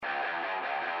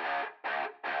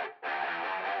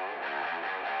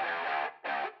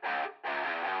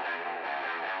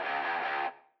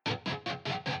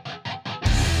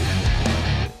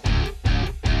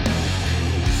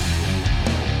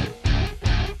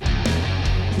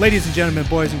Ladies and gentlemen,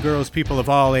 boys and girls, people of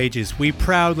all ages, we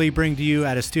proudly bring to you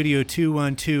out of Studio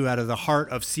 212 out of the heart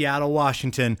of Seattle,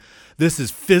 Washington. This is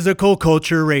Physical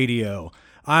Culture Radio.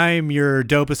 I'm your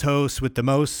dopest host with the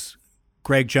most,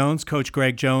 Greg Jones, Coach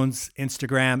Greg Jones,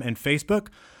 Instagram and Facebook,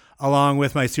 along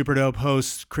with my super dope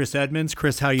host, Chris Edmonds.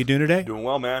 Chris, how you doing today? Doing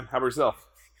well, man. How about yourself?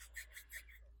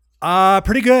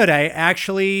 Pretty good. I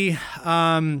actually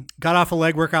got off a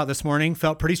leg workout this morning,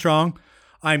 felt pretty strong.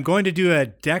 I'm going to do a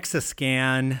DEXA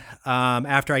scan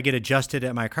after I get adjusted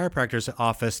at my chiropractor's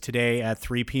office today at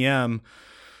 3 p.m.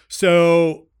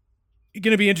 So it's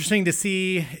going to be interesting to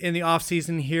see in the off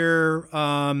season here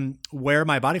where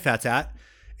my body fat's at.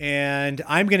 And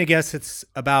I'm going to guess it's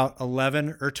about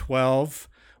 11 or 12.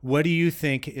 What do you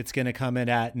think it's going to come in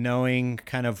at, knowing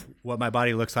kind of what my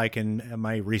body looks like in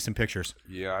my recent pictures?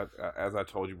 Yeah, as I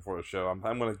told you before the show, I'm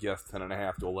going to guess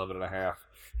 10.5 to 11.5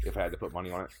 if I had to put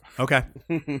money on it. Okay.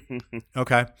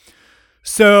 Okay.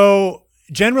 So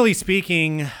generally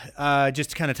speaking,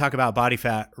 just to kind of talk about body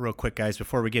fat real quick, guys,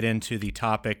 before we get into the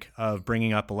topic of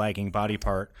bringing up a lagging body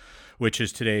part, which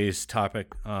is today's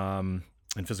topic in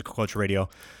Physical Culture Radio,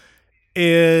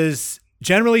 is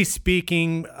generally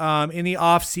speaking, in the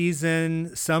off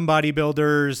season, some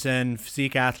bodybuilders and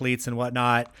physique athletes and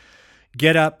whatnot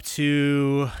get up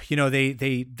to,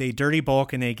 they dirty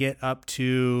bulk and they get up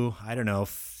to,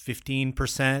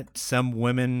 15%, some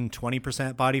women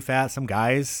 20% body fat, some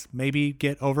guys maybe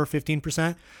get over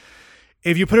 15%.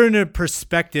 If you put it into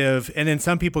perspective, and then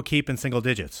some people keep in single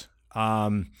digits.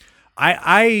 I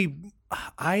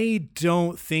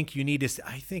don't think you need to.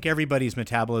 I think everybody's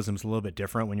metabolism is a little bit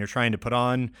different. When you're trying to put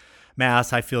on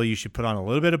mass, I feel you should put on a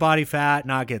little bit of body fat,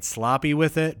 not get sloppy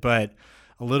with it, but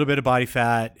a little bit of body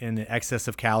fat and the excess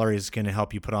of calories is going to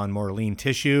help you put on more lean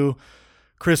tissue.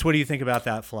 Chris, what do you think about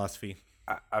that philosophy?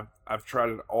 I've tried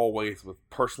it always with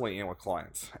personally and with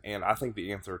clients, and I think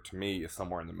the answer to me is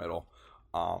somewhere in the middle.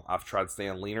 I've tried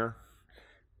staying leaner,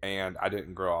 and I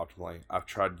didn't grow optimally. I've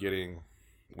tried getting,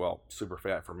 super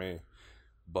fat for me,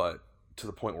 but to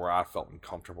the point where I felt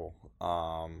uncomfortable,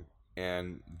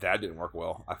 and that didn't work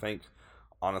well. I think,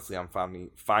 honestly, I'm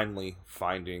finally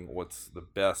finding what's the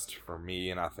best for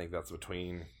me, and I think that's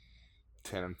between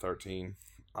 10 and 13.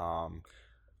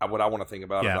 What I want to think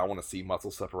about is I want to see muscle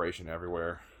separation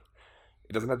everywhere.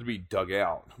 It doesn't have to be dug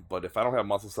out, but if I don't have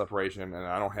muscle separation and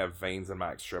I don't have veins in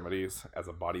my extremities as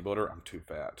a bodybuilder, I'm too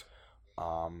fat.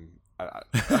 And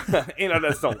I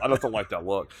just don't like that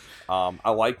look.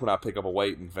 I like when I pick up a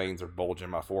weight and veins are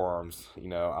bulging my forearms.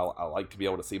 I like to be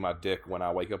able to see my dick when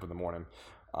I wake up in the morning.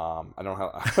 I don't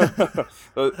know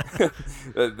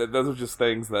those are just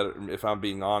things that, if I'm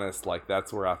being honest, like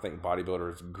that's where I think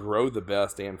bodybuilders grow the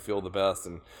best and feel the best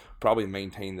and probably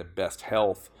maintain the best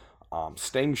health.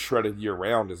 Staying shredded year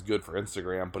round is good for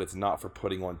Instagram, but it's not for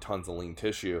putting on tons of lean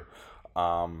tissue.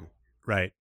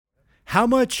 Right. How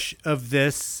much of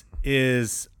this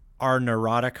is our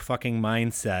neurotic fucking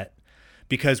mindset?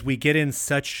 Because we get in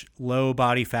such low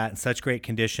body fat and such great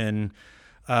condition.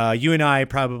 You and I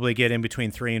probably get in between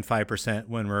 3 and 5%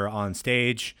 when we're on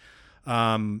stage.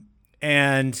 And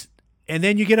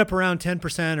then you get up around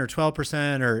 10% or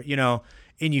 12% or,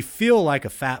 and you feel like a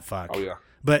fat fuck. Oh yeah.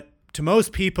 But to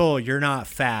most people, you're not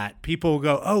fat. People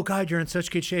go, "Oh God, you're in such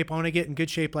good shape. I want to get in good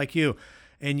shape like you."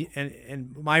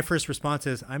 And my first response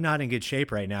is, I'm not in good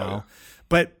shape right now. Oh, yeah.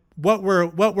 But what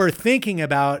we're thinking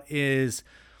about is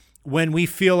when we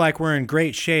feel like we're in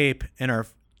great shape and our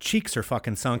cheeks are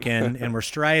fucking sunk in and we're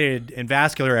striated and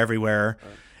vascular everywhere.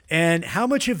 Right. And how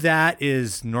much of that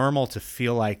is normal to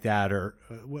feel like that? Or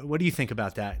what do you think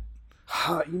about that?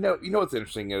 What's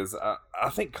interesting is I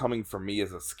think coming from me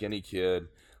as a skinny kid,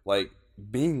 like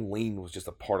being lean was just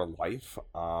a part of life.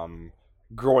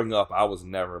 Growing up, I was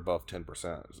never above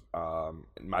 10%.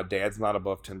 My dad's not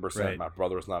above 10%. Right. My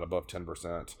brother's not above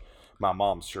 10%. My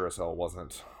mom sure as hell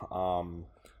wasn't.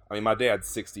 My dad's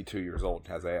 62 years old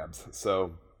and has abs.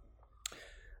 So,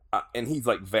 and he's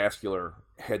like vascular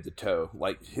head to toe.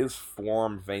 Like his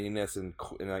form, veininess, and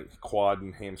like quad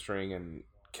and hamstring and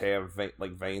calf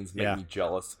veins make me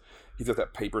jealous. He's got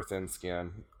that paper thin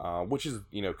skin, which is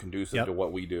conducive to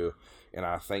what we do, and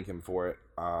I thank him for it.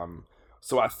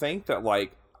 So I think that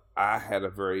I had a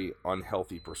very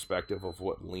unhealthy perspective of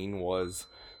what lean was,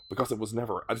 because it was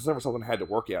never something I had to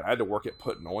work at. I had to work at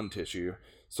putting on tissue.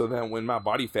 So then when my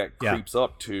body fat creeps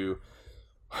up to,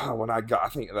 I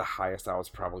think the highest I was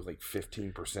probably like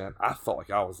 15%. I felt like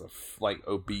I was a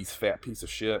obese fat piece of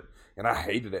shit, and I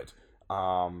hated it.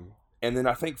 And then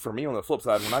I think for me on the flip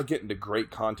side, when I get into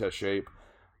great contest shape,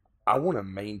 I want to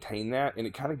maintain that, and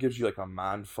it kind of gives you like a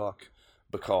mind fuck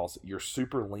because you're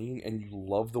super lean and you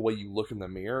love the way you look in the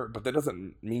mirror, but that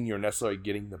doesn't mean you're necessarily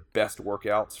getting the best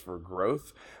workouts for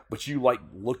growth, but you like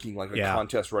looking like a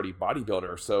contest ready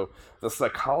bodybuilder. So the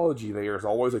psychology there is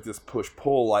always like this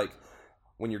push-pull, like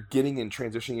when you're getting and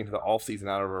transitioning into the off season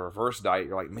out of a reverse diet,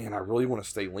 you're like, man, I really want to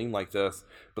stay lean like this.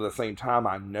 But at the same time,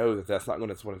 I know that that's not going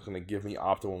to, what it's going to give me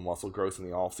optimal muscle growth in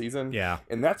the off season. Yeah.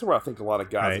 And that's where I think a lot of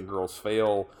guys and girls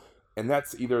fail. And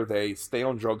that's either they stay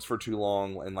on drugs for too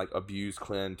long and like abuse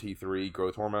Clen T3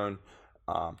 growth hormone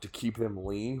to keep them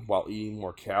lean while eating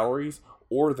more calories,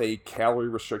 or they calorie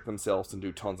restrict themselves and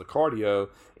do tons of cardio.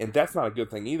 And that's not a good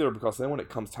thing either, because then when it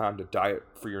comes time to diet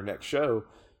for your next show,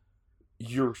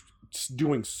 you're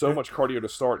doing so much cardio to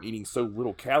start and eating so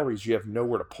little calories, you have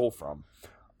nowhere to pull from.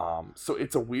 So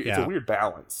it's a weird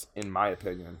balance, in my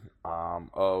opinion,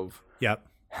 of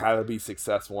how to be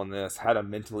successful in this, how to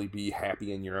mentally be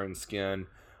happy in your own skin.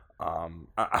 I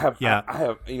have,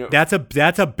 you know, that's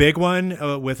a big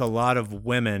one with a lot of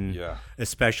women,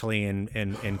 especially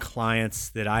in clients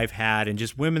that I've had, and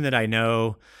just women that I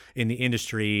know in the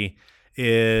industry,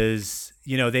 is,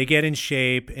 you know, they get in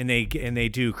shape and they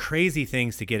do crazy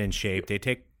things to get in shape. They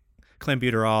take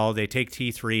clenbuterol, they take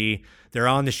T3, they're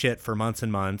on the shit for months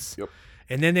and months.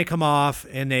 And then they come off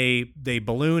and they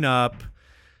balloon up,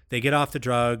 they get off the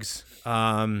drugs,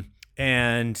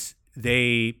 and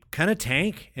they kind of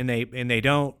tank, and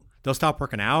they'll stop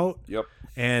working out.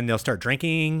 And they'll start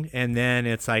drinking, and then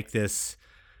it's like this,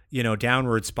 you know,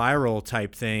 downward spiral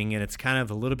type thing. And it's kind of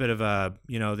a little bit of a,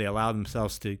 you know, they allow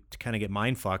themselves to kind of get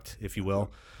mind fucked, if you will.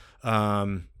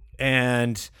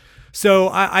 And so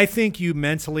I think you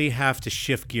mentally have to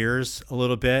shift gears a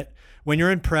little bit. When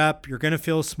you're in prep, you're going to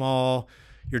feel small.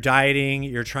 You're dieting,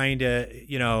 you're trying to,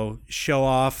 you know, show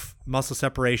off muscle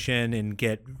separation and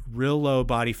get real low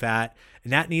body fat.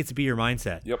 And that needs to be your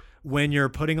mindset. When you're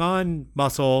putting on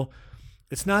muscle,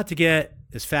 it's not to get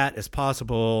as fat as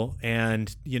possible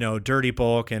and, you know, dirty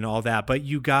bulk and all that, but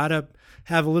you got to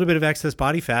have a little bit of excess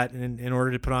body fat in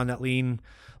order to put on that lean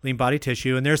body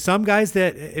tissue. And there's some guys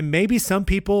that, and maybe some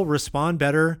people respond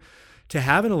better to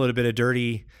having a little bit of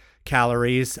dirty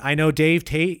calories. I know Dave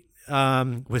Tate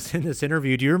was in this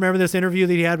interview. Do you remember this interview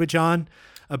that he had with John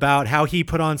about how he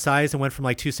put on size and went from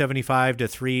like 275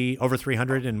 to over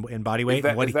 300 in body weight?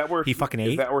 He fucking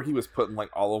ate? Is that where he was putting like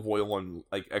olive oil on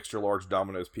like extra large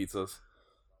Domino's pizzas?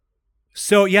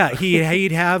 So yeah,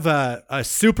 he'd have a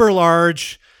super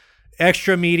large,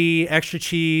 extra meaty, extra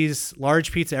cheese,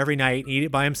 large pizza every night, eat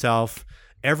it by himself.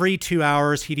 Every 2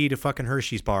 hours, he'd eat a fucking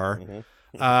Hershey's bar.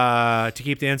 To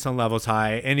keep the insulin levels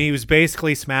high. And he was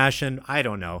basically smashing, I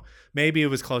don't know, maybe it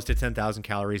was close to 10,000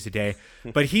 calories a day.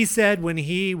 But he said when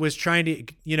he was trying to,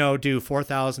 you know, do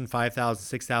 4,000, 5,000,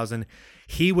 6,000,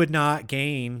 he would not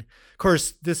gain. Of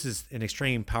course, this is an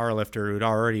extreme power lifter who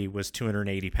already was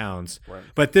 280 pounds.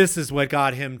 But this is what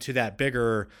got him to that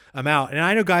bigger amount. And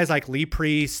I know guys like Lee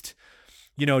Priest,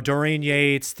 you know, Dorian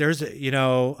Yates, there's, you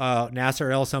know,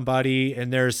 Nasser El Somebody,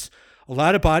 and there's a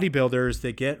lot of bodybuilders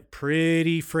that get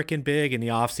pretty freaking big in the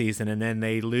off season, and then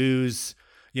they lose,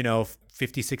 you know,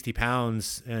 50, 60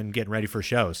 pounds and getting ready for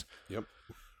shows.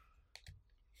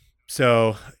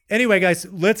 So anyway, guys,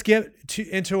 let's get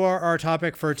into our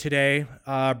topic for today,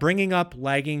 bringing up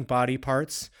lagging body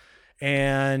parts.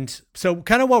 And so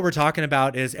kind of what we're talking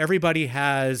about is everybody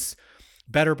has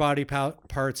better body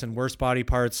parts and worse body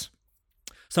parts.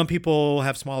 Some people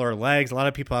have smaller legs. A lot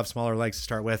of people have smaller legs to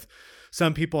start with.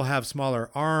 Some people have smaller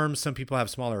arms. Some people have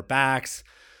smaller backs.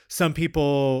 Some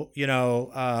people, you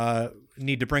know,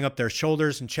 need to bring up their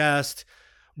shoulders and chest.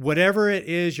 Whatever it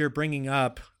is you're bringing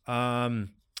up,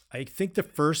 I think the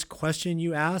first question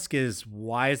you ask is,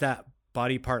 why is that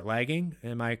body part lagging?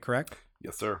 Am I correct?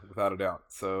 Yes, sir, without a doubt.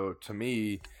 So to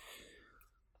me,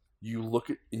 you look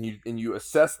at and you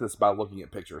assess this by looking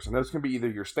at pictures, and those can be either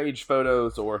your stage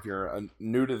photos, or if you're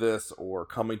new to this or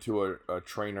coming to a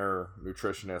trainer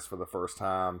nutritionist for the first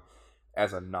time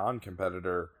as a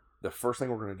non-competitor, the first thing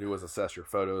we're going to do is assess your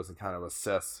photos and kind of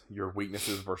assess your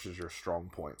weaknesses versus your strong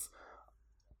points.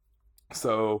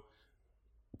 So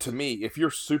to me, if you're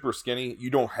super skinny,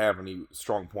 you don't have any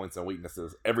strong points and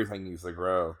weaknesses. Everything needs to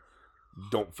grow.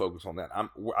 Don't focus on that.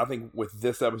 I think with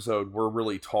this episode, we're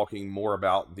really talking more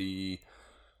about the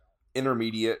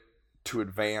intermediate to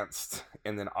advanced,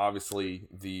 and then obviously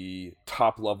the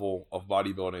top level of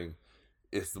bodybuilding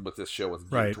is what this show is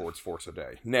geared towards Force a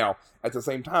Day. Now, at the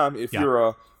same time, if you're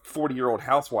a 40-year-old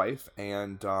housewife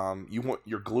and you want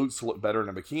your glutes to look better in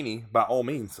a bikini, by all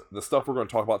means, the stuff we're going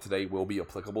to talk about today will be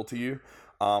applicable to you,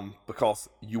 because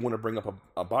you want to bring up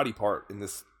a body part in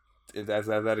this, as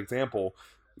that example.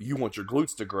 You want your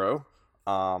glutes to grow.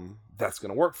 that's going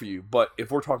to work for you. But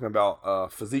if we're talking about a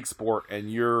physique sport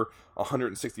and you're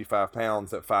 165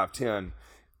 pounds at 5'10",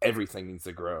 everything needs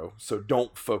to grow. So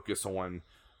don't focus on,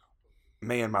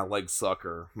 man, my legs suck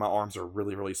or my arms are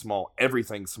really, really small.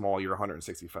 Everything's small. You're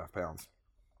 165 pounds.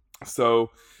 So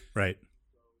right.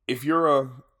 If you're a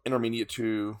intermediate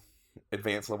to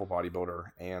advanced level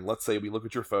bodybuilder, and let's say we look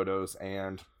at your photos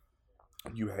and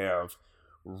you have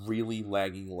really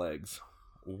lagging legs,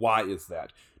 why is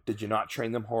that? Did you not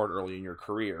train them hard early in your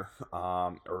career,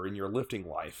 or in your lifting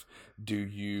life? Do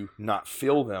you not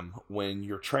feel them when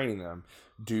you're training them?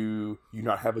 Do you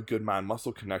not have a good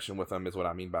mind-muscle connection with them, is what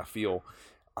I mean by feel?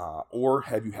 Or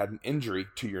have you had an injury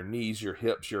to your knees, your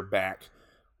hips, your back?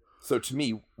 So to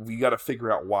me, we got to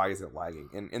figure out why is it lagging.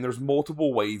 And there's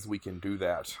multiple ways we can do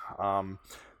that.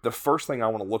 The first thing I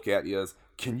want to look at is,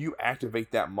 can you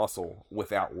activate that muscle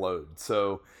without load?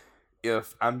 So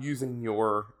if I'm using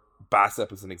your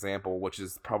bicep as an example, which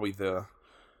is probably the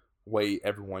way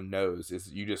everyone knows,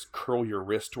 is you just curl your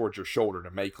wrist towards your shoulder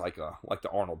to make like the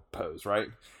Arnold pose, right?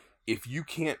 If you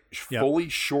can't fully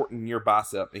shorten your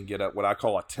bicep and get what I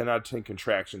call a 10 out of 10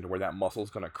 contraction to where that muscle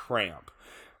is going to cramp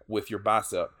with your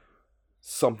bicep,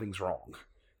 something's wrong.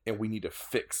 And we need to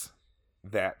fix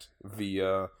that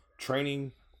via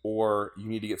training, or you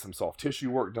need to get some soft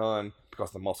tissue work done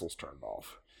because the muscle's turned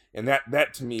off. And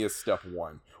that to me is step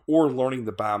one. Or learning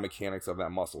the biomechanics of that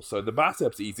muscle. So the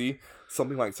bicep's easy.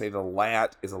 Something like, say, the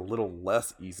lat is a little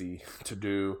less easy to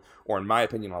do, or in my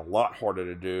opinion, a lot harder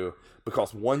to do,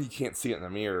 because one, you can't see it in the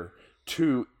mirror.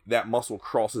 Two, that muscle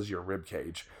crosses your rib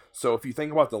cage. So if you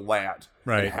think about the lat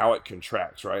and how it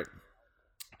contracts, right?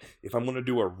 If I'm going to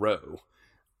do a row,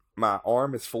 my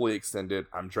arm is fully extended.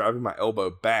 I'm driving my elbow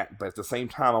back, but at the same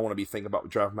time, I want to be thinking about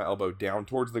driving my elbow down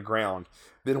towards the ground.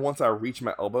 Then once I reach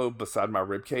my elbow beside my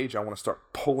rib cage, I want to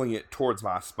start pulling it towards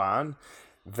my spine.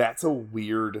 That's a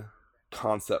weird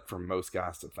concept for most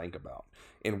guys to think about.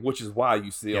 And which is why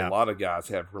you see a lot of guys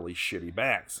have really shitty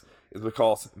backs, is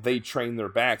because they train their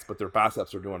backs, but their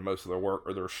biceps are doing most of their work,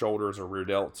 or their shoulders or rear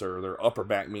delts, or their upper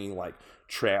back, meaning like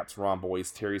traps, rhomboids,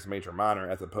 teres major minor,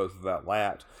 as opposed to that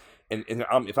lat. And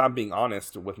if I'm being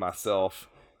honest with myself,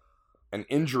 an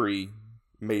injury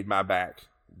made my back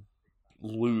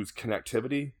lose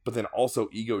connectivity, but then also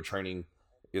ego training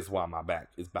is why my back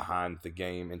is behind the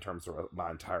game in terms of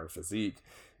my entire physique,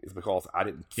 is because I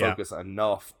didn't focus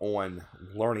enough on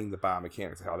learning the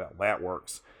biomechanics of how that lat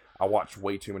works. I watched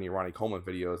way too many Ronnie Coleman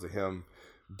videos of him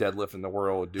deadlifting the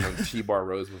world, doing T-bar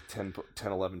rows with 10,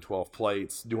 11, 12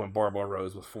 plates, doing barbell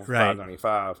rows with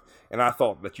 595. And I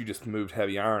thought that you just moved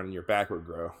heavy iron and your back would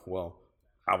grow. Well,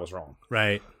 I was wrong.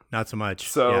 Right. Not so much.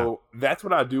 So that's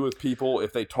what I do with people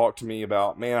if they talk to me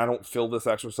about, man, I don't feel this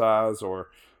exercise, or,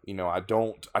 you know, I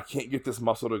can't get this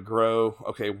muscle to grow.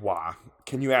 Okay, why?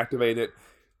 Can you activate it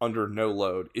under no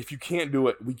load? If you can't do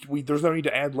it, there's no need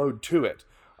to add load to it.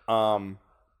 And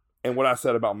what I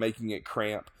said about making it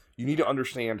cramp, you need to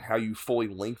understand how you fully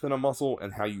lengthen a muscle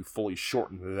and how you fully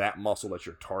shorten that muscle that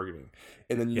you're targeting.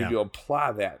 And then you need to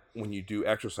apply that when you do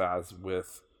exercise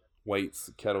with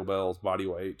weights, kettlebells, body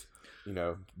weight, you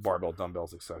know, barbell,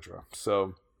 dumbbells, etc.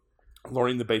 So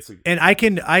learning the basic. And I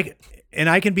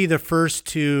can be the first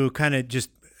to kind of, just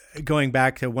going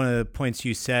back to one of the points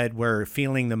you said, where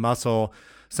feeling the muscle,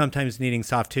 sometimes needing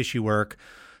soft tissue work.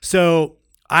 So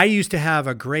I used to have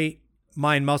a great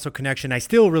mind-muscle connection. I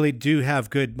still really do have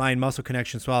good mind-muscle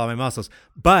connection, swallow my muscles,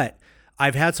 but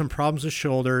I've had some problems with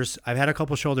shoulders. I've had a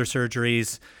couple shoulder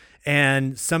surgeries,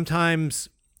 and sometimes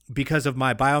because of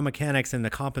my biomechanics and the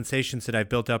compensations that I've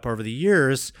built up over the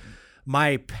years,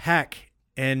 my pec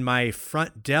and my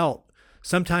front delt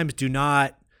sometimes do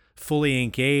not fully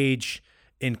engage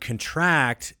and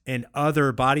contract, and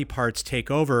other body parts take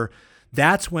over.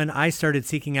 That's when I started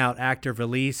seeking out active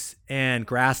release and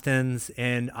Grastons,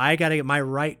 and I got to get my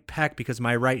right pec, because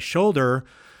my right shoulder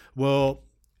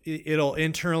it'll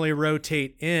internally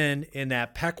rotate in, and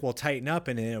that pec will tighten up,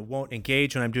 and it won't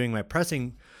engage when I'm doing my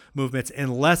pressing movements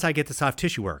unless I get the soft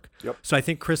tissue work. Yep. So I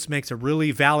think Chris makes a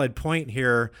really valid point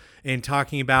here in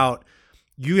talking about,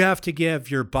 you have to give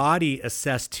your body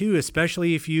assess too,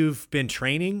 especially if you've been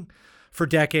training for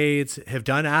decades, have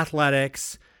done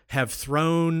athletics, have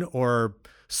thrown or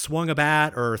swung a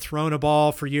bat or thrown a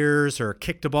ball for years, or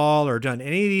kicked a ball, or done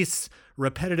any of these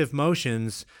repetitive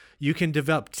motions. You can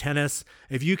develop tennis.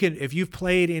 If you've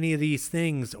played any of these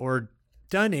things or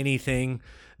done anything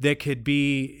that could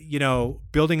be, you know,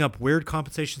 building up weird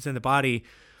compensations in the body,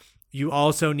 you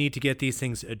also need to get these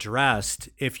things addressed.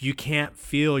 If you can't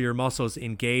feel your muscles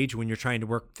engage when you're trying to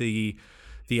work the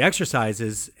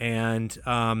exercises. And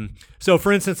so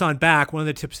for instance, on back, one of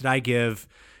the tips that I give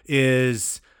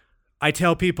is I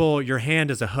tell people your hand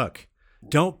is a hook.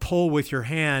 Don't pull with your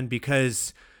hand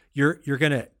because you're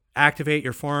going to activate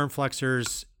your forearm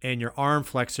flexors and your arm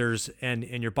flexors and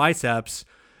your biceps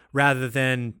rather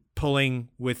than pulling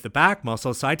with the back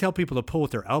muscle. So I tell people to pull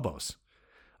with their elbows.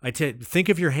 Think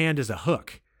of your hand as a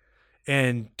hook,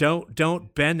 and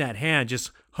don't bend that hand.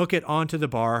 Just hook it onto the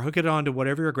bar, hook it onto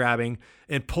whatever you're grabbing,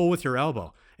 and pull with your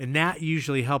elbow. And that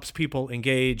usually helps people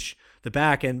engage the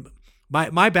back. And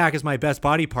my back is my best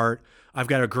body part. I've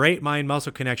got a great mind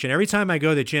muscle connection. Every time I go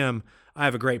to the gym, I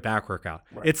have a great back workout.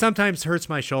 Right. It sometimes hurts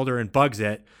my shoulder and bugs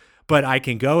it, but I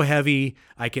can go heavy.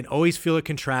 I can always feel it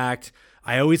contract.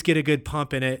 I always get a good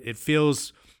pump in it. It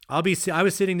feels, I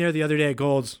was sitting there the other day at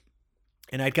Gold's,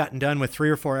 and I'd gotten done with 3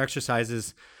 or 4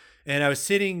 exercises, and I was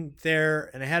sitting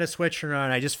there and I had a sweatshirt on.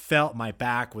 I just felt my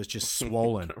back was just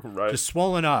swollen, right. Just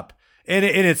swollen up. And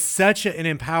it's such an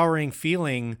empowering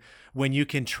feeling when you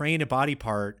can train a body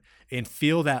part and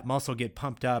feel that muscle get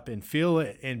pumped up and feel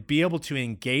it and be able to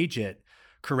engage it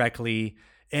correctly.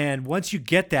 And once you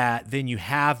get that, then you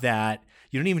have that.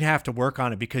 You don't even have to work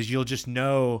on it because you'll just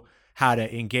know how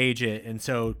to engage it. And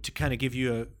so to kind of give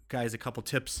you guys a couple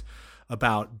tips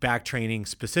about back training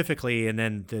specifically, and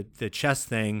then the chest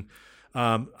thing,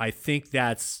 I think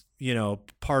that's,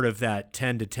 part of that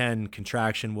 10 to 10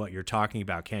 contraction, what you're talking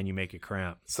about. Can you make it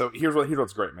cramp? So here's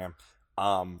what's great, man.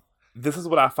 This is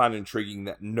what I find intriguing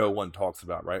that no one talks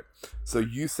about, right? So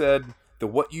you said that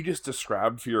what you just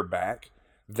described for your back,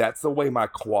 that's the way my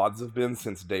quads have been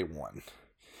since day one.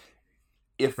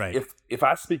 If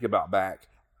I speak about back,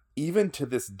 even to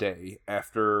this day,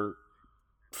 after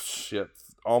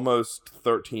almost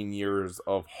 13 years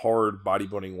of hard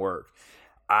bodybuilding work,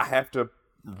 I have to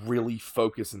really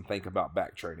focus and think about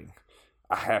back training.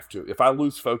 I have to. If I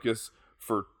lose focus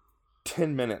for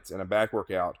 10 minutes in a back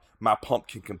workout, my pump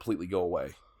can completely go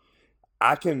away.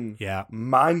 I can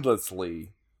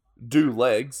mindlessly do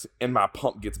legs and my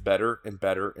pump gets better and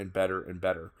better and better and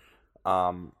better.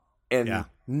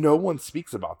 No one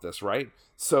speaks about this, right?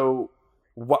 So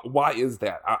why is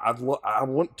that? I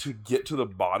want to get to the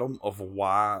bottom of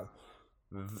why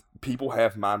people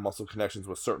have mind muscle connections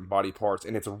with certain body parts,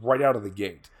 and it's right out of the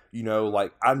gate.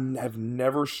 Like I have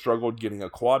never struggled getting a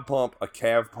quad pump, a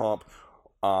calf pump,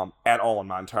 at all in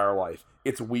my entire life.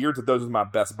 It's weird that those are my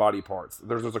best body parts.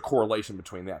 There's a correlation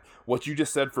between that. What you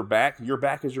just said for back, your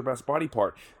back is your best body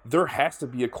part. There has to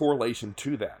be a correlation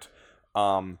to that.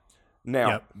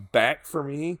 Back for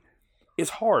me is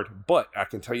hard, but I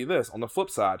can tell you this, on the flip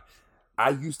side, I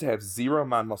used to have zero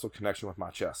mind muscle connection with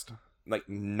my chest. Like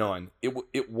none.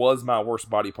 It was my worst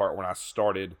body part when I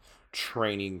started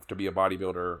training to be a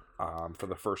bodybuilder for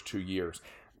the first 2 years.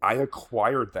 I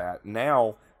acquired that.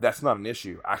 Now that's not an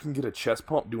issue. I can get a chest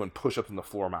pump doing push-ups on the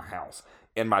floor of my house,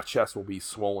 and my chest will be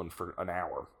swollen for an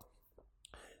hour.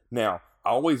 Now, I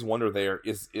always wonder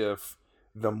is if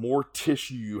the more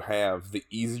tissue you have, the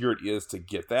easier it is to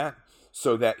get that.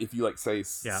 So that if you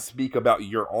speak about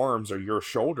your arms or your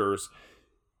shoulders,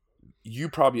 you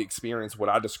probably experience what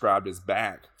I described as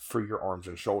back for your arms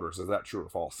and shoulders. Is that true or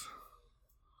false?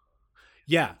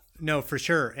 Yeah, no, for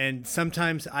sure. And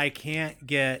sometimes I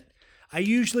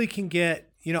usually can get,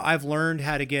 I've learned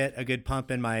how to get a good pump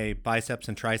in my biceps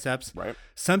and triceps. Right.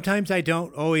 Sometimes I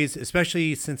don't always,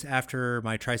 especially since after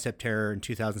my tricep tear in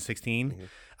 2016,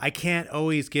 I can't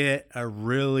always get a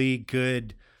really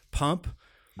good pump.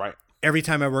 Right. Every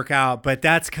time I work out, but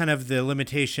that's kind of the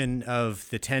limitation of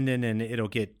the tendon, and it'll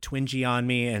get twingy on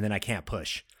me and then I can't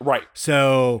push. Right.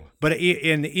 So, but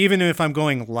even if I'm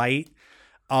going light,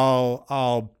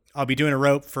 I'll be doing a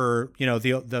rope for,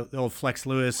 the old Flex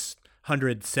Lewis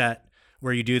 100 set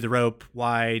where you do the rope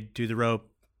wide, do the rope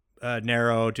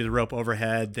narrow, do the rope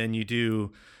overhead, then you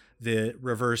do the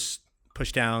reverse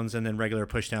push downs and then regular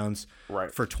push downs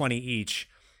for 20 each.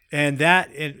 And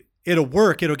it'll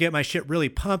work. It'll get my shit really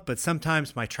pumped, but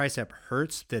sometimes my tricep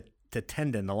hurts, the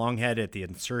tendon, the long head at the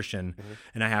insertion,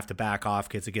 and I have to back off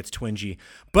because it gets twingy.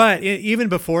 But even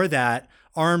before that,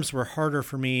 arms were harder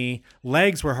for me.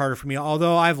 Legs were harder for me,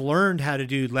 although I've learned how to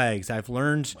do legs. I've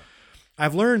learned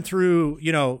through,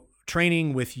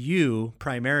 training with you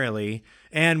primarily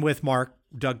and with Mark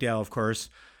Dugdale, of course,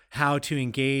 how to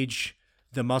engage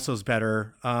the muscles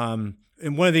better. And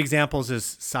one of the examples is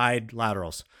side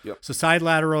laterals. Yep. So side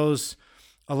laterals,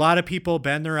 a lot of people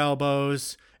bend their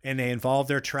elbows and they involve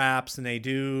their traps and they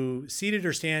do seated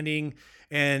or standing,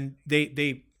 and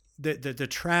the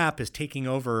trap is taking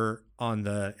over on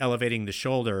the elevating the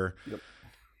shoulder. Yep.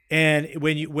 And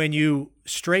when you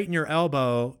straighten your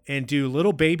elbow and do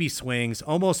little baby swings,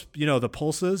 almost, the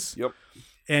pulses, Yep.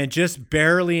 and just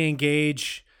barely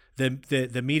engage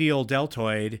the medial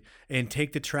deltoid and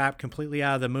take the trap completely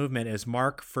out of the movement, as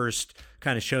Mark first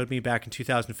kind of showed me back in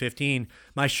 2015,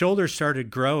 my shoulders started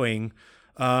growing.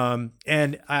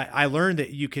 And I learned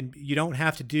that you don't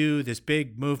have to do this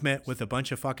big movement with a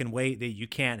bunch of fucking weight that you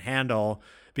can't handle,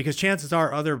 because chances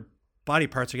are other body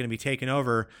parts are going to be taken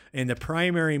over, and the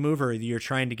primary mover that you're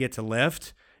trying to get to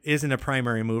lift isn't a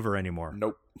primary mover anymore.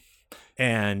 Nope.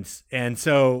 And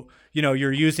so,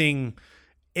 you're using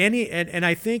and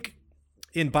I think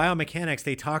in biomechanics,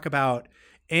 they talk about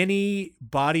any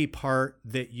body part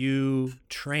that you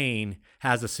train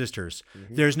has assisters.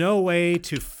 Mm-hmm. There's no way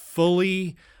to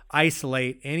fully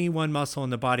isolate any one muscle in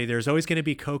the body. There's always going to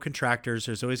be co-contractors.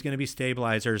 There's always going to be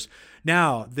stabilizers.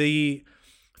 Now,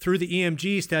 through the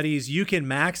EMG studies, you can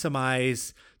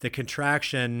maximize the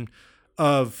contraction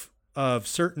of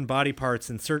certain body parts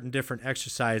and certain different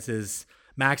exercises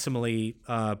maximally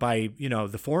by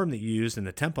the form that you use and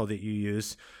the tempo that you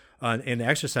use and the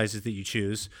exercises that you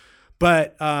choose.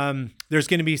 But there's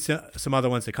going to be some other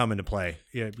ones that come into play,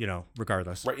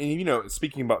 regardless. Right, and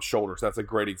speaking about shoulders, that's a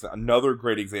great another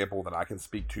great example that I can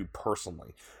speak to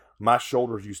personally. My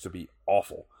shoulders used to be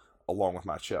awful, along with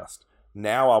my chest.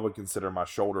 Now I would consider my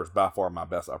shoulders by far my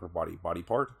best upper body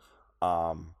part.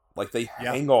 They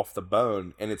hang off the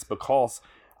bone, and it's because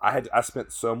I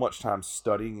spent so much time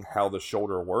studying how the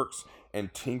shoulder works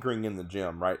and tinkering in the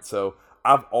gym, right? So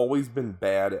I've always been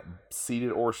bad at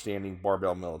seated or standing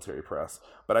barbell military press,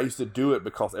 but I used to do it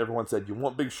because everyone said, you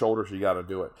want big shoulders, you got to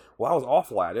do it. Well, I was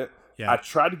awful at it. Yeah. I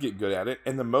tried to get good at it,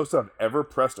 and the most I've ever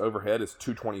pressed overhead is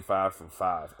 225 from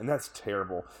 5, and that's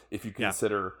terrible if you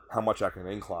consider how much I can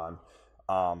incline.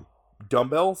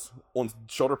 Dumbbells on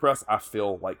shoulder press, I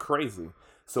feel like crazy.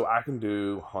 So I can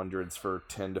do hundreds for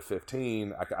 10 to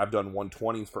 15. I've done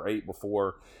 120s for 8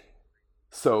 before.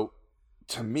 So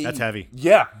to me, that's heavy.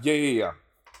 Yeah.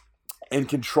 And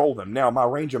control them. Now my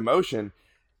range of motion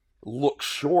looks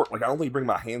short. Like I only bring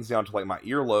my hands down to like my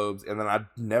earlobes, and then I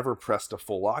never pressed a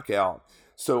full lockout.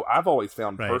 So I've always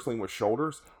found personally with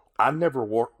shoulders, I never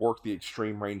work the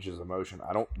extreme ranges of motion.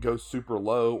 I don't go super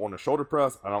low on a shoulder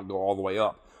press. I don't go all the way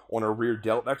up. On a rear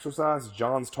delt exercise,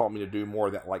 John's taught me to do more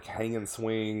of that like hang and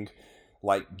swing,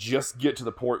 like just get to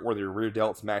the point where the rear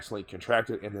delt's maximally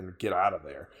contracted and then get out of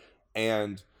there.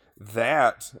 And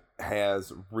that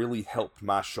has really helped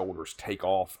my shoulders take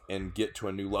off and get to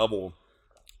a new level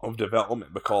of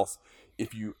development, because I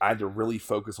had to really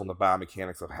focus on the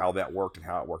biomechanics of how that worked and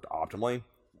how it worked optimally.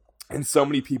 And so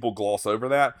many people gloss over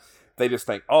that. They just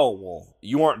think, oh, well,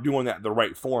 you aren't doing that the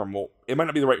right form. Well, it might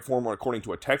not be the right form according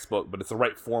to a textbook, but it's the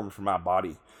right form for my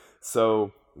body.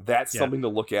 So that's something to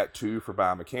look at too for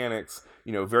biomechanics.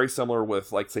 Very similar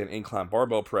with, like, say, an incline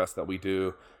barbell press that we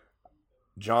do.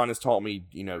 John has taught me,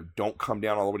 don't come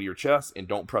down all the way to your chest and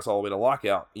don't press all the way to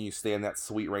lockout. And you stay in that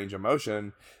sweet range of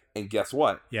motion. And guess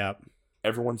what? Yeah.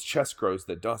 Everyone's chest grows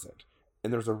that doesn't.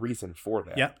 And there's a reason for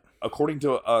that. Yep. According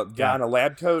to a guy in a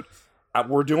lab coat,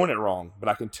 we're doing it wrong, but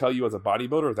I can tell you as a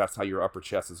bodybuilder, that's how your upper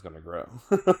chest is going to grow.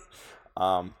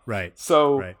 Right.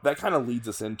 So that kind of leads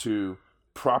us into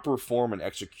proper form and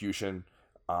execution.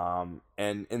 And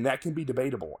that can be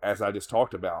debatable, as I just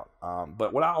talked about.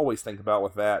 But what I always think about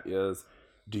with that is,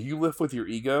 do you lift with your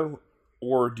ego,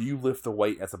 or do you lift the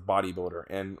weight as a bodybuilder?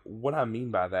 And what I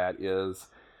mean by that is,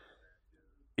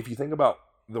 if you think about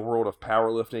the world of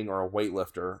powerlifting or a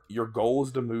weightlifter, your goal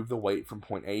is to move the weight from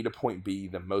point A to point B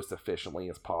the most efficiently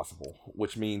as possible,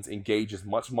 which means engage as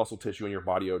much muscle tissue in your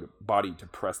body to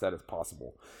press that as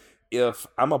possible. If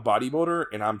I'm a bodybuilder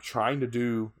and I'm trying to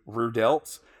do rear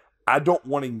delts, I don't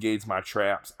want to engage my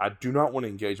traps. I do not want to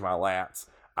engage my lats.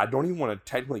 I don't even want to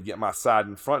technically get my side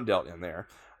and front delt in there.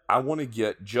 I want to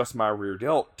get just my rear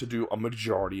delt to do a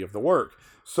majority of the work.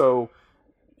 So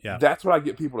that's what I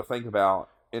get people to think about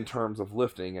in terms of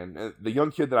lifting. And the young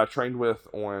kid that I trained with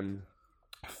on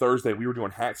Thursday, we were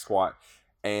doing hack squat,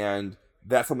 and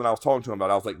that's something I was talking to him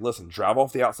about. I was like, listen, drive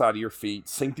off the outside of your feet,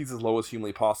 sink these as low as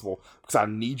humanly possible, because I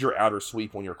need your outer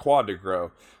sweep on your quad to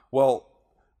grow. Well,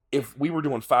 if we were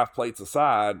doing 5 plates a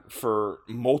side for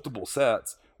multiple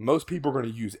sets, most people are going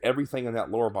to use everything in that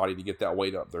lower body to get that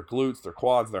weight up. Their glutes, their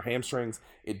quads, their hamstrings,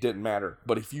 it didn't matter.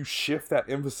 But if you shift that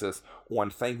emphasis on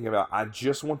thinking about, I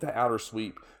just want the outer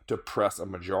sweep to press a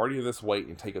majority of this weight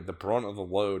and take the brunt of the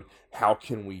load, how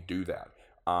can we do that?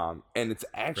 And it's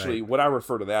actually what I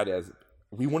refer to that as,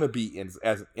 we want to be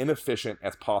as inefficient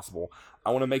as possible.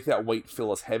 I want to make that weight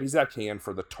feel as heavy as I can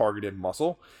for the targeted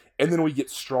muscle, and then we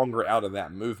get stronger out of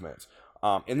that movement.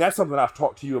 And that's something I've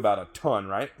talked to you about a ton,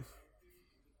 right?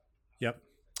 Yep.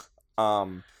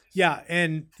 Yeah,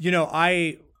 and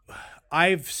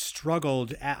I've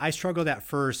struggled. I struggled at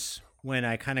first when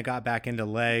I kind of got back into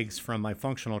legs from my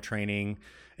functional training,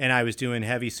 and I was doing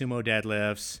heavy sumo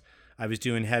deadlifts. I was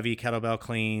doing heavy kettlebell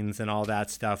cleans and all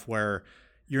that stuff where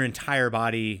your entire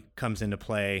body comes into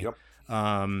play. Yep.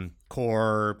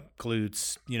 Core,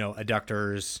 glutes,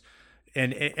 adductors,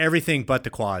 and everything but the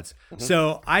quads.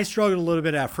 So I struggled a little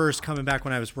bit at first coming back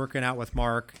when I was working out with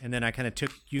Mark, and then I kind of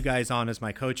took you guys on as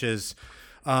my coaches,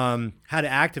 how to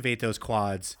activate those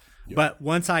quads. Yep. But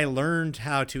once I learned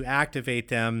how to activate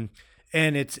them,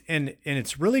 and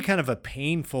it's really kind of a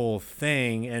painful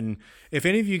thing. And if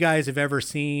any of you guys have ever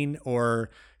seen or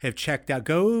have checked out,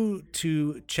 go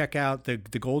to check out the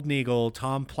Golden Eagle,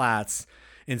 Tom Platz,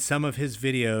 in some of his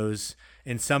videos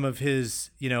and some of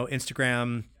his,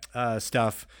 Instagram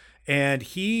stuff. And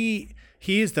he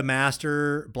is the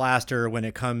master blaster when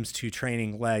it comes to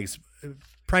training legs,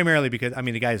 primarily because,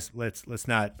 the guy's, let's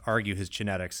not argue his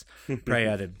genetics. Probably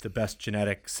had the best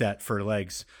genetic set for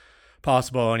legs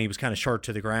possible, and he was kind of short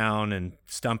to the ground and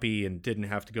stumpy and didn't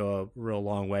have to go a real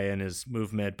long way in his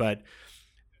movement. But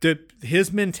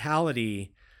his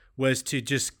mentality was to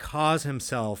just cause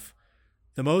himself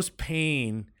the most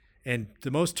pain and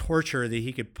the most torture that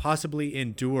he could possibly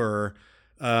endure,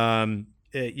 and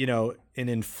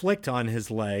inflict on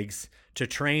his legs to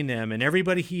train them. And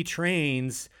everybody he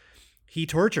trains, he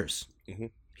tortures. Mm-hmm.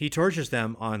 He tortures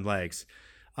them on legs.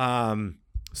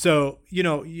 So,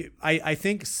 I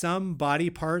think some body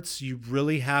parts you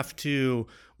really have to,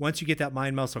 once you get that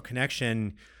mind muscle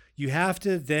connection, you have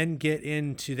to then get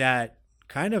into that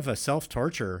kind of a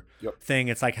self-torture thing.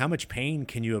 It's like, how much pain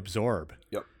can you absorb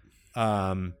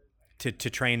to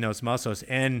train those muscles?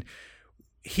 And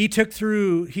he took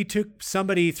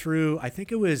somebody through, I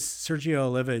think it was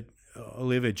Sergio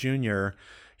Oliva Jr.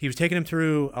 He was taking him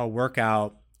through a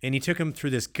workout, and he took him through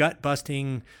this gut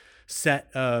busting set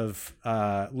of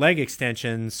leg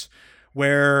extensions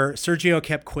where Sergio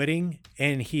kept quitting,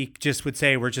 and he just would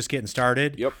say, we're just getting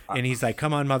started. Yep. And he's like,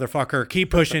 come on, motherfucker,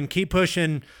 keep pushing,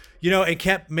 and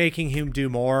kept making him do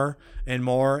more and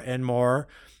more and more.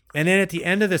 And then at the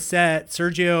end of the set,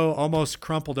 Sergio almost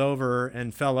crumpled over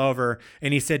and fell over,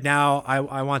 and he said, now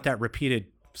I want that repeated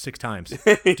 6 times.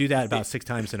 Do that about 6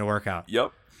 times in a workout.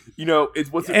 Yep. He's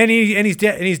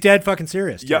dead fucking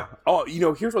serious. Yeah. Too.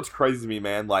 Oh, here's what's crazy to me,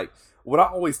 man. Like, what I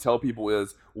always tell people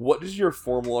is, what does your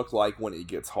form look like when it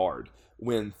gets hard?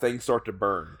 When things start to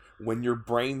burn? When your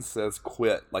brain says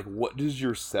quit? Like, what does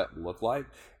your set look like?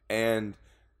 And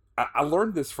I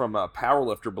learned this from a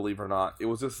powerlifter, believe it or not. It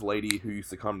was this lady who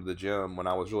used to come to the gym when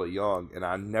I was really young, and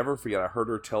I never forget, I heard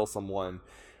her tell someone,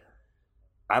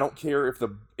 I don't care if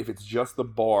it's just the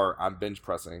bar I'm bench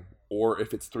pressing, or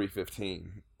if it's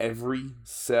 315. Every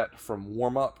set from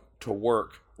warm-up to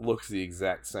work looks the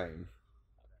exact same.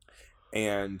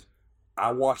 And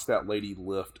I watched that lady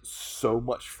lift so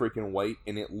much freaking weight,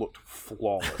 and it looked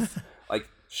flawless. Like,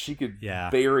 she could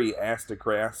bury ass to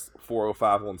grass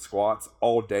 405 on squats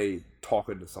all day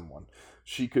talking to someone.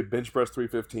 She could bench press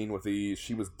 315 with ease.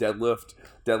 She was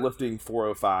deadlifting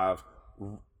 405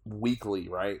 weekly,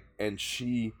 right? And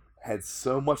she had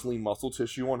so much lean muscle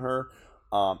tissue on her.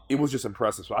 It was just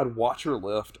impressive. So I'd watch her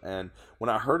lift, and when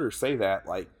I heard her say that,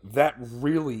 like, that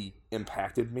really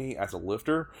impacted me as a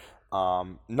lifter.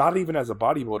 Not even as a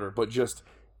bodybuilder, but just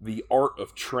the art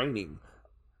of training.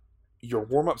 Your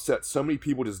warm-up set, so many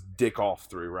people just dick off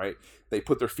through, right? They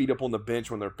put their feet up on the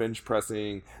bench when they're bench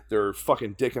pressing. They're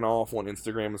fucking dicking off on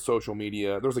Instagram and social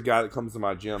media. There's a guy that comes to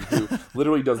my gym who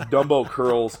literally does dumbbell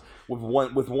curls with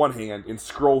one hand and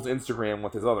scrolls Instagram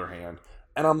with his other hand.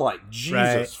 And I'm like,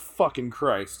 Jesus fucking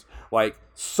Christ. Like,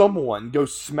 someone go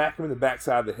smack him in the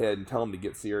backside of the head and tell him to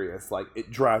get serious. Like,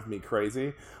 it drives me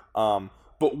crazy.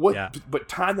 But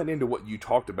tying that into what you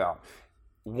talked about,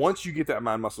 once you get that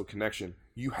mind-muscle connection,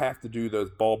 you have to do those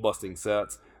ball-busting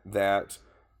sets that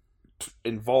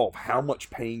involve how much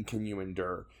pain can you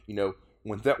endure.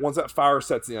 Once that fire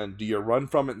sets in, do you run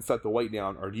from it and set the weight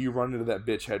down, or do you run into that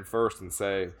bitch head first and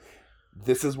say,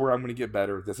 this is where I'm going to get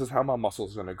better, this is how my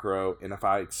muscles are going to grow, and if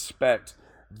I expect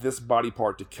this body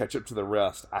part to catch up to the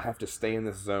rest, I have to stay in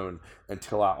this zone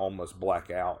until I almost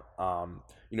black out.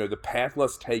 The path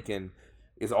less taken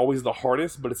is always the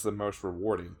hardest, but it's the most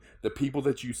rewarding. The people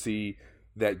that you see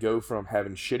that go from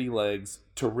having shitty legs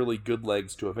to really good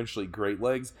legs to eventually great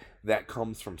legs, that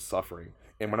comes from suffering.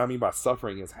 And what I mean by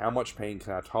suffering is, how much pain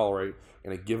can I tolerate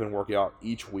in a given workout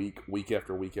each week, week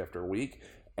after week after week.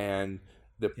 And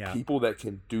the people that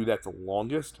can do that the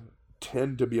longest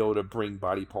tend to be able to bring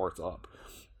body parts up.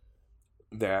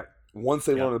 That once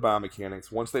they learn the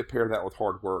biomechanics, once they pair that with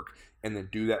hard work, and then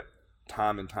do that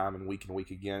time and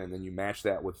week again, and then you match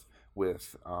that with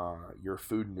your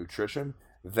food and nutrition,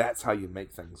 that's how you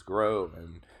make things grow.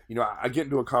 And, I get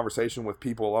into a conversation with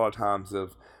people a lot of times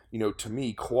of, to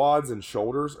me, quads and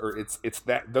shoulders, or it's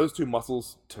that those two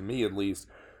muscles, to me at least,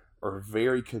 are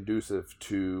very conducive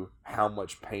to how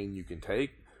much pain you can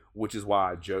take, which is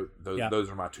why I joke those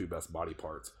are my two best body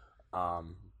parts.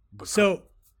 So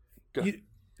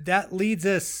that leads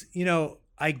us,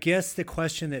 I guess the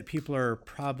question that people are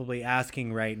probably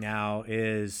asking right now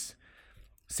is,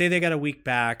 say they got a weak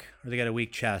back or they got a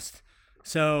weak chest.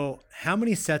 So how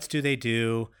many sets do they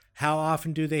do? How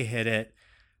often do they hit it?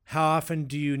 How often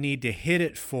do you need to hit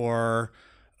it for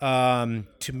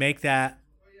to make that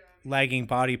lagging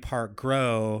body part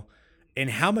grow? And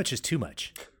how much is too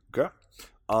much? Okay.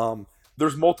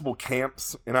 There's multiple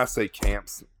camps, and I say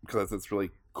camps because it's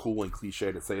really cool and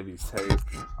cliche to say these days.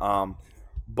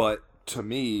 But to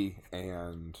me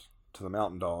and to the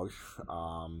Mountain Dog,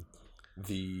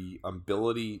 the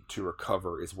ability to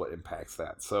recover is what impacts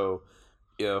that. So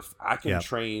if I can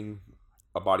train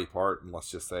a body part, and let's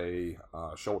just say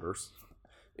shoulders,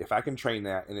 if I can train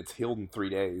that and it's healed in 3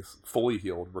 days, fully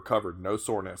healed, recovered, no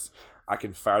soreness, I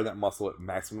can fire that muscle at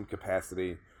maximum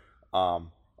capacity.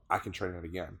 I can train it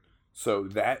again. So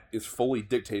that is fully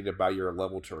dictated by your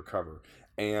level to recover.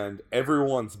 And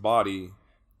everyone's body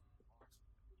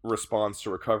responds to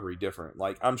recovery different.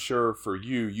 Like, I'm sure for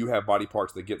you have body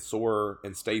parts that get sore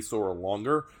and stay sore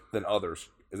longer than others.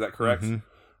 Is that correct?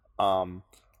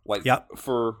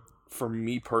 For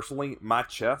me personally, my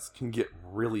chest can get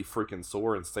really freaking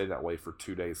sore and stay that way for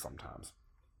 2 days sometimes.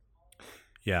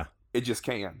 Yeah. It just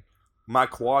can. My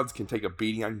quads can take a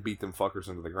beating. I can beat them fuckers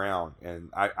into the ground, and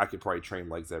I could probably train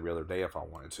legs every other day if I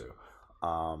wanted to.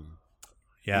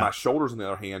 My shoulders, on the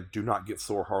other hand, do not get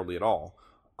sore hardly at all,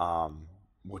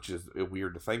 which is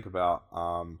weird to think about.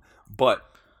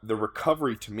 But the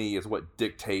recovery to me is what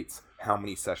dictates how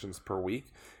many sessions per week,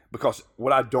 because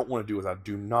what I don't want to do is I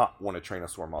do not want to train a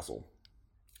sore muscle.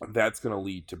 That's going to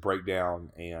lead to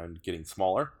breakdown and getting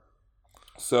smaller.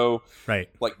 So,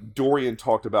 like Dorian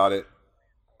talked about it,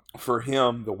 for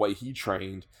him, the way he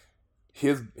trained,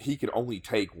 he could only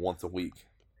take once a week.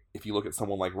 If you look at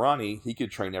someone like Ronnie, he could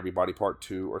train every body part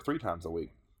 2 or 3 times a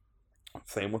week.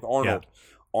 Same with Arnold.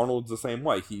 Arnold's the same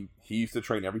way. He used to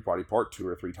train every body part 2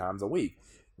 or 3 times a week.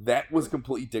 That was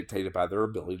completely dictated by their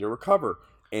ability to recover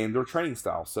and their training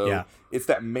style. So it's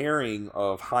that marrying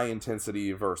of high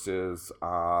intensity versus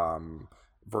volume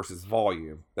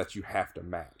that you have to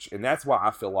match. And that's why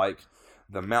I feel like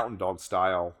the Mountain Dog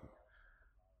style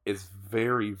is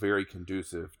very, very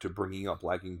conducive to bringing up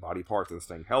lagging body parts and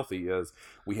staying healthy. Is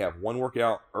we have one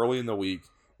workout early in the week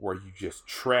where you just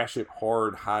trash it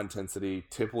hard, high intensity,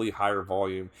 typically higher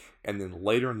volume, and then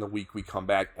later in the week we come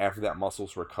back after that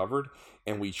muscle's recovered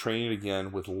and we train it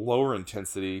again with lower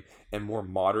intensity and more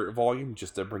moderate volume,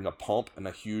 just to bring a pump and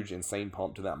a huge insane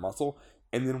pump to that muscle,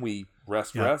 and then we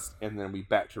rest, and then we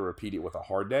back to repeat it with a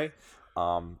hard day.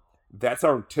 That's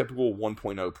our typical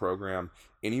 1.0 program.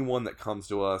 Anyone that comes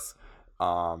to us,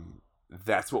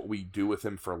 that's what we do with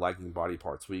them for lagging body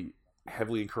parts. We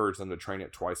heavily encourage them to train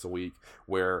it twice a week,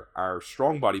 where our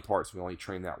strong body parts, we only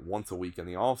train that once a week in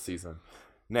the off season.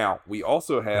 Now, we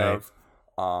also have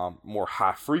more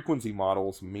high frequency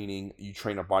models, meaning you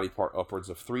train a body part upwards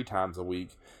of 3 times a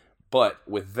week. But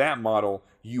with that model,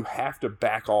 you have to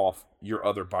back off your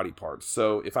other body parts.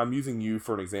 So if I'm using you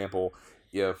for an example,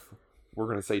 if we're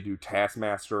going to say do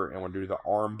Taskmaster and we're going to do the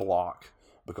arm block,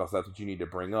 because that's what you need to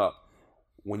bring up.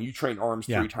 When you train arms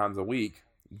 3 times a week,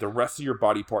 the rest of your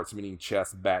body parts, meaning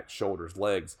chest, back, shoulders,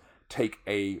 legs, take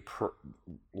a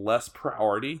less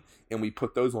priority, and we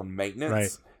put those on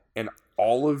maintenance, and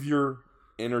all of your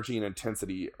energy and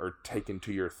intensity are taken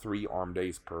to your 3 arm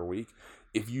days per week.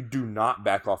 If you do not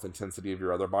back off intensity of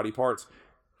your other body parts,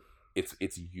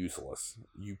 it's useless.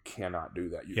 You cannot do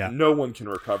that. No one can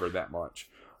recover that much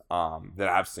that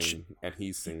I've seen and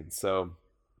he's seen. So,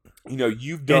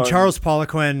 you've done. And Charles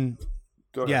Poliquin,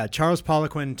 Charles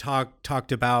Poliquin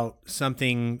talked about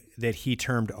something that he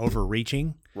termed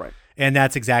overreaching. Right. And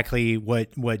that's exactly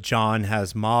what John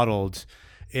has modeled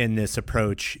in this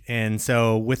approach. And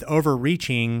so with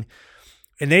overreaching,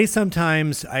 and they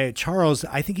sometimes, Charles,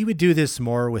 I think he would do this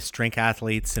more with strength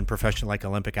athletes and professional, like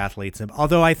Olympic athletes.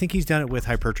 Although I think he's done it with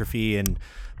hypertrophy and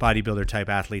bodybuilder type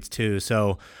athletes too.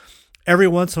 So every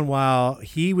once in a while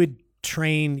he would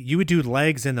train, you would do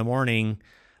legs in the morning,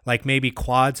 like maybe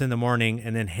quads in the morning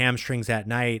and then hamstrings at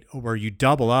night, where you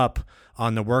double up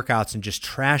on the workouts and just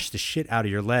trash the shit out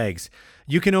of your legs.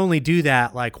 You can only do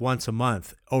that like once a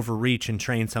month, overreach and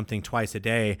train something twice a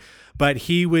day. But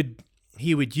he would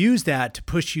use that to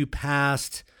push you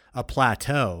past a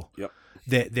plateau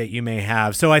that you may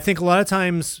have. So I think a lot of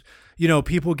times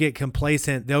people get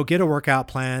complacent. They'll get a workout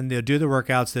plan. They'll do the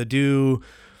workouts. They'll do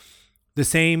the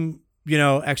same,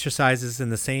 exercises in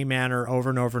the same manner over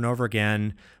and over and over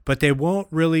again, but they won't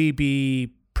really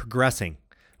be progressing.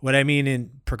 What I mean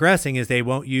in progressing is they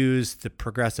won't use the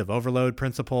progressive overload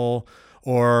principle,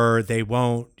 or they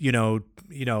won't,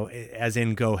 as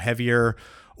in go heavier,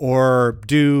 or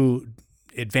do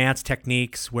advanced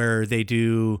techniques where they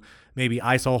do maybe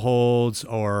iso holds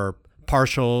or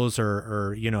partials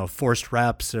or forced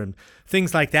reps and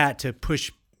things like that to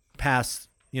push past,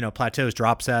 plateaus,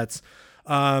 drop sets.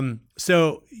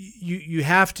 So you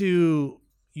have to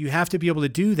be able to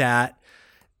do that,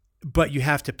 but you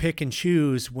have to pick and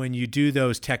choose when you do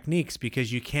those techniques,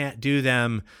 because you can't do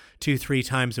them 2-3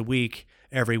 times a week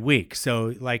every week.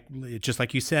 So just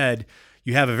like you said,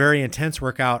 you have a very intense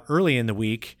workout early in the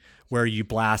week where you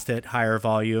blast it higher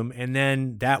volume, and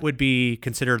then that would be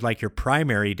considered like your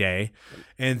primary day.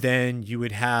 And then you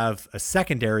would have a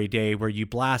secondary day where you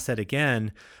blast it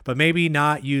again, but maybe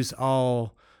not use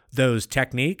all those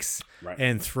techniques, right,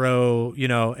 and throw,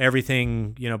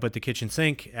 everything, but the kitchen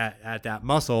sink at that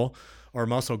muscle or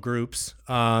muscle groups.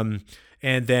 And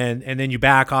then you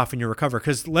back off and you recover.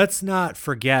 Cause let's not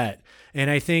forget, and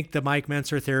I think the Mike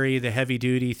Mentzer theory, the heavy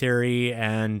duty theory,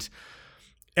 and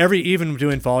even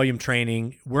doing volume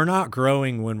training, we're not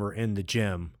growing when we're in the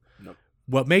gym. Nope.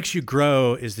 What makes you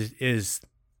grow is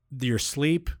your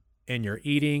sleep and your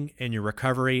eating and your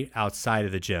recovery outside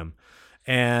of the gym.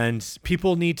 And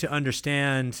people need to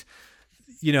understand,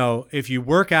 if you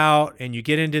work out and you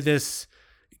get into this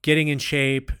getting in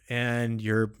shape, and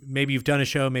maybe you've done a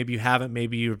show, maybe you haven't,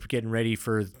 maybe you're getting ready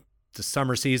for the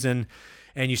summer season,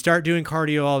 and you start doing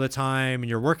cardio all the time and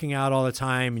you're working out all the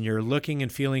time and you're looking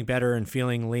and feeling better and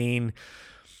feeling lean,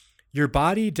 your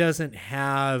body doesn't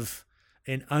have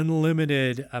an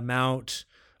unlimited amount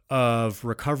of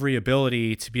recovery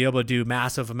ability to be able to do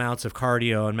massive amounts of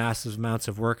cardio and massive amounts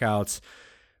of workouts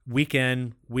week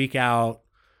in, week out.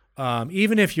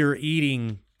 Even if you're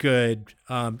eating good,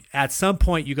 at some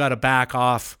point you got to back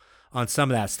off on some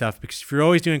of that stuff, because if you're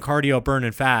always doing cardio,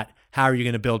 burning fat, how are you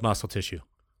going to build muscle tissue?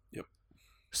 Yep.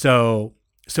 So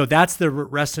that's the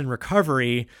rest and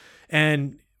recovery.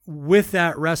 And with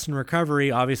that rest and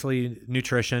recovery, obviously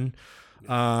nutrition,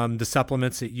 the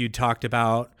supplements that you talked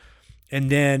about. And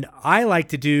then I like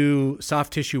to do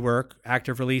soft tissue work,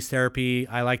 active release therapy.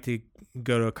 I like to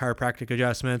go to chiropractic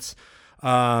adjustments.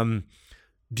 Have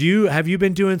you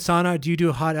been doing sauna? Do you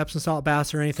do hot Epsom salt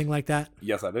baths or anything like that?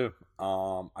 Yes, I do.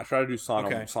 I try to do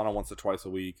sauna once or twice a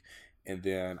week. And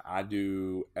then I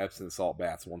do Epsom salt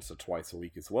baths once or twice a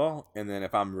week as well. And then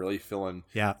if I'm really feeling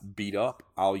beat up,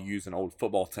 I'll use an old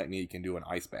football technique and do an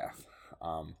ice bath,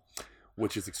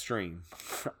 which is extreme.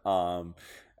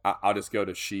 I'll just go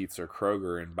to Sheetz or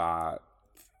Kroger and buy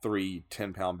 3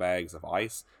 10-pound bags of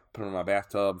ice, put them in my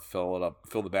bathtub, fill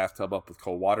the bathtub up with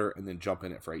cold water, and then jump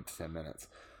in it for 8 to 10 minutes.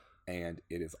 And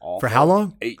it is awful. For how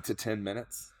long? 8 to 10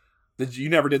 minutes. You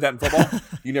never did that in football?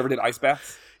 You never did ice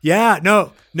baths? Yeah,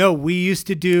 no. We used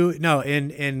to do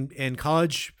in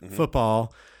college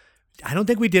football. I don't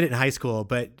think we did it in high school,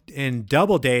 but in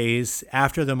double days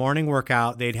after the morning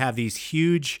workout, they'd have these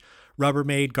huge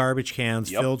Rubbermaid garbage cans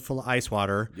filled full of ice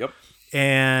water. Yep.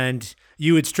 And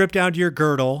you would strip down to your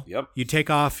girdle. Yep. You'd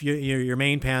take off your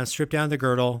main pants, strip down the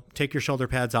girdle, take your shoulder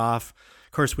pads off.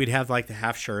 Of course, we'd have like the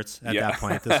half shirts at that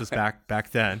point. This was back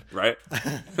then. Right.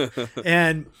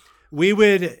 And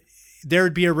there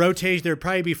would be a rotation. There'd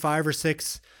probably be 5 or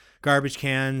 6 garbage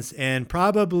cans, and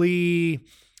probably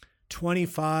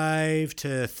 25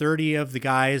 to 30 of the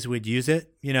guys would use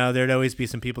it. There'd always be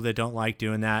some people that don't like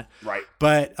doing that. Right.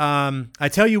 But I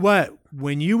tell you what,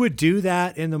 when you would do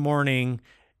that in the morning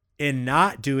and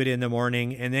not do it in the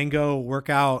morning and then go work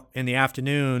out in the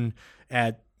afternoon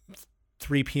at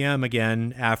 3 p.m.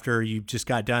 again after you just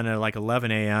got done at like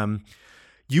 11 a.m.,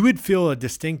 you would feel a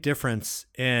distinct difference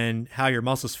in how your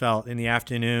muscles felt in the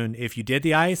afternoon if you did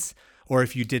the ice or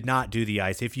if you did not do the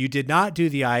ice. If you did not do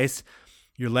the ice,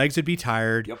 your legs would be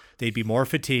tired. Yep. They'd be more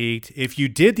fatigued. If you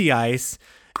did the ice,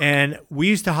 and we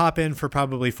used to hop in for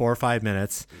probably 4 or 5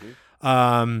 minutes,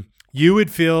 you would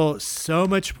feel so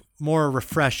much more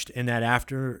refreshed in that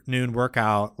afternoon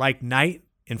workout, like night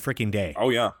and freaking day. Oh,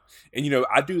 yeah. And,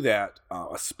 I do that,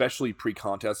 especially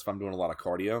pre-contest if I'm doing a lot of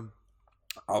cardio.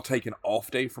 I'll take an off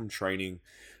day from training.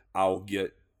 I'll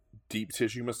get deep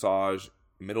tissue massage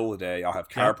middle of the day. I'll have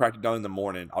chiropractic done in the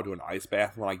morning. I'll do an ice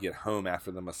bath when I get home after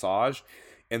the massage.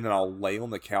 And then I'll lay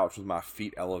on the couch with my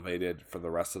feet elevated for the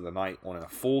rest of the night on a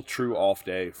full true off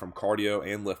day from cardio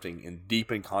and lifting and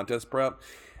deep in contest prep.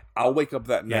 I'll wake up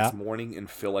that next Yeah. morning and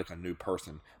feel like a new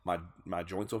person. My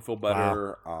joints will feel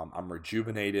better. I'm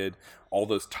rejuvenated. All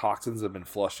those toxins have been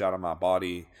flushed out of my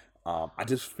body. I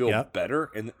just feel Yep. better,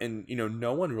 and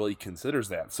no one really considers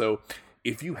that. So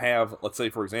if you have, let's say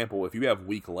for example, if you have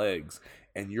weak legs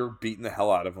and you're beating the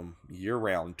hell out of them year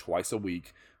round, twice a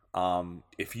week,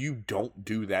 if you don't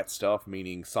do that stuff,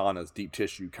 meaning saunas, deep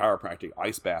tissue, chiropractic,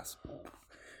 ice baths,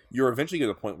 you're eventually going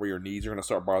to the point where your knees are going to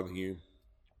start bothering you.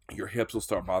 Your hips will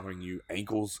start bothering you,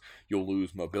 ankles, you'll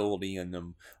lose mobility in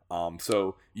them.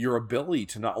 So your ability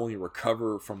to not only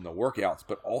recover from the workouts,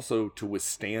 but also to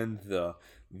withstand the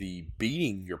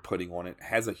beating you're putting on it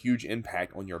has a huge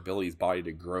impact on your ability's body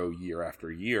to grow year after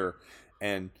year.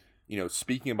 And,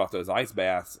 speaking about those ice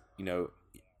baths,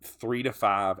 3 to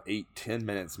 5, 8, 10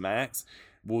 minutes max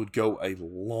would go a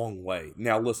long way.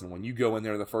 Now, listen, when you go in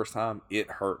there the first time,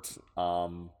 it hurts.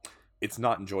 It's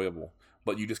not enjoyable.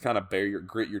 But you just kind of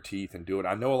grit your teeth and do it.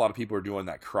 I know a lot of people are doing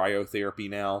that cryotherapy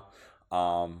now,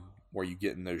 where you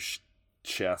get in those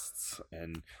chests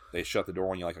and they shut the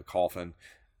door on you like a coffin.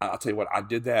 I'll tell you what, I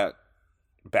did that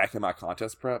back in my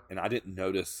contest prep, and I didn't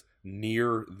notice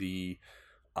near the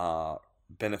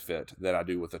benefit that I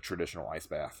do with a traditional ice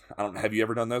bath. Have you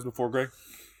ever done those before, Greg?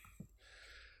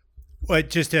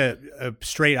 What, just a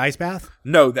straight ice bath?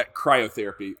 No, that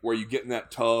cryotherapy where you get in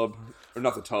that tub, or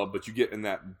not the tub, but you get in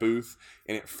that booth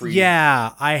and it freezes.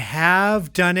 Yeah, I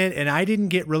have done it, and I didn't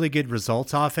get really good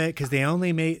results off it because they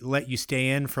only let you stay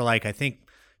in for I think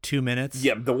 2 minutes.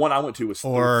 Yeah, the one I went to was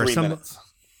or 3 minutes.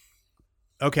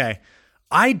 Okay.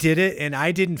 I did it, and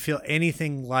I didn't feel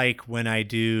anything like when I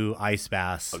do ice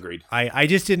baths. Agreed. I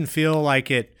just didn't feel like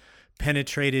it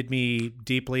penetrated me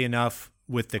deeply enough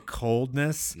with the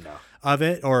coldness of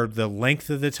it or the length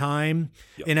of the time.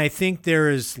 Yep. And I think there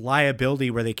is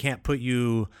liability where they can't put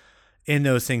you in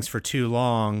those things for too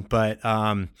long. But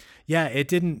it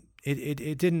didn't.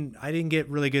 It didn't. I didn't get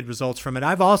really good results from it.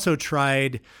 I've also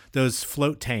tried those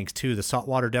float tanks too, the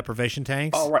saltwater deprivation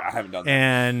tanks. Oh right, I haven't done that.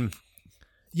 And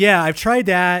yeah, I've tried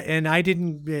that, and I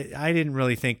didn't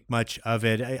really think much of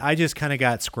it. I just kind of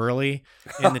got squirrely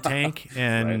in the tank,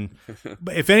 and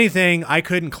if anything, I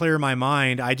couldn't clear my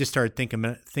mind. I just started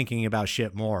thinking about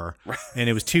shit more, and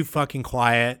it was too fucking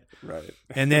quiet. Right.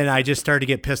 And then I just started to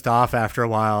get pissed off after a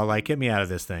while. Like, get me out of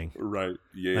this thing. Right.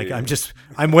 Yeah. Like,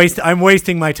 I'm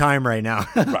wasting my time right now.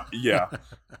 Right. Yeah.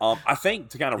 I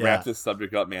think to kind of wrap this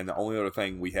subject up, man, the only other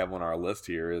thing we have on our list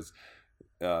here is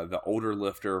the older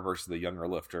lifter versus the younger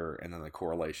lifter, and then the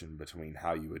correlation between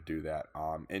how you would do that.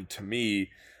 And to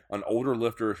me, an older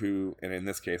lifter who, and in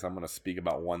this case, I'm going to speak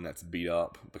about one that's beat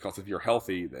up, because if you're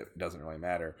healthy, that doesn't really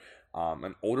matter.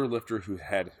 An older lifter who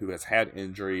has had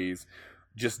injuries,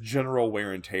 just general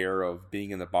wear and tear of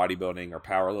being in the bodybuilding or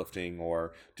powerlifting,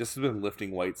 or just been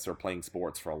lifting weights or playing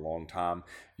sports for a long time,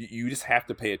 you just have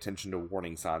to pay attention to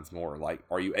warning signs more. Like,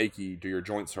 are you achy? Do your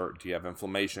joints hurt? Do you have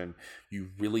inflammation?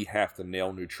 You really have to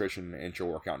nail nutrition and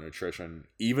intra-workout nutrition,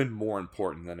 even more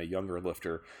important than a younger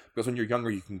lifter, because when you're younger,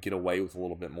 you can get away with a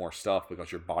little bit more stuff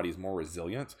because your body's more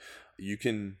resilient.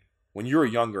 When you're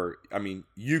younger, I mean,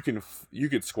 you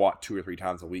could squat 2 or 3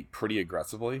 times a week pretty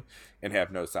aggressively and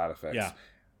have no side effects. Yeah.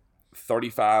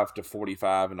 35 to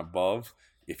 45 and above,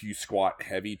 if you squat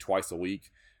heavy twice a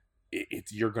week,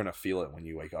 you're going to feel it when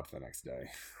you wake up the next day.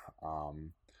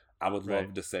 I would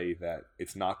love to say that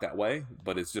it's not that way,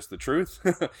 but it's just the truth.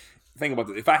 Think about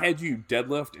this. If I had you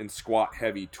deadlift and squat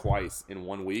heavy twice in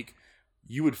 1 week,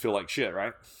 you would feel like shit,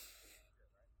 right?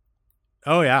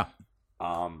 Oh, yeah.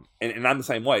 And I'm the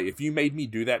same way. If you made me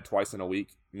do that twice in a week,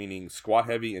 meaning squat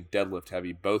heavy and deadlift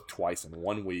heavy, both twice in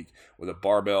 1 week with a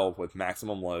barbell with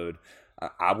maximum load,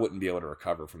 I wouldn't be able to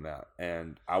recover from that.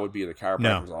 And I would be at the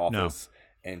chiropractor's office,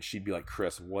 and she'd be like,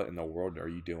 Chris, what in the world are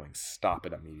you doing? Stop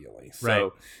it immediately.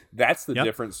 So that's the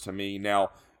difference to me.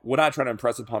 Now, what I try to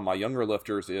impress upon my younger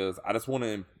lifters is I just want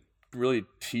to really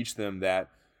teach them that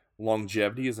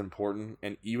longevity is important,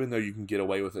 and even though you can get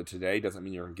away with it today, doesn't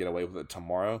mean you're going to get away with it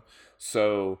tomorrow.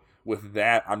 So with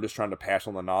that, I'm just trying to pass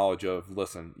on the knowledge of,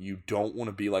 listen, you don't want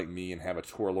to be like me and have a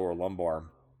torn lower lumbar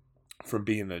from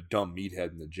being a dumb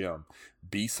meathead in the gym.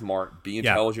 Be smart, be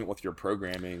intelligent with your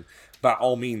programming. By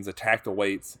all means, attack the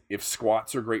weights. If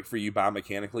squats are great for you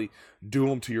biomechanically, do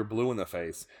them till you're blue in the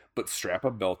face, but strap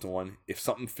a belt on. If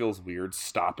something feels weird,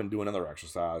 stop and do another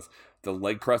exercise. The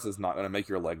leg press is not going to make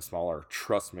your legs smaller,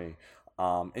 trust me.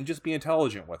 And just be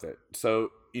intelligent with it.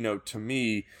 So, to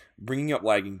me, bringing up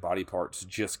lagging body parts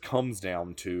just comes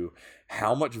down to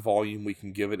how much volume we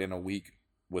can give it in a week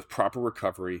with proper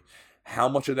recovery. How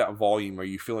much of that volume are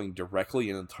you feeling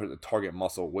directly in the target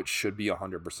muscle, which should be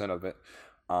 100% of it?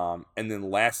 And then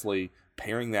lastly,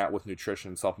 pairing that with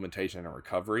nutrition, supplementation, and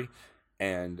recovery,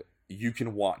 and you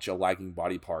can watch a lagging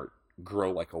body part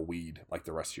grow like a weed, like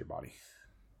the rest of your body.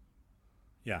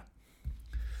 Yeah.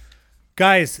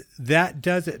 Guys, that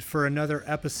does it for another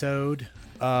episode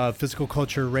of Physical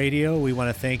Culture Radio. We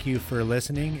want to thank you for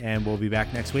listening, and we'll be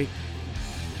back next week.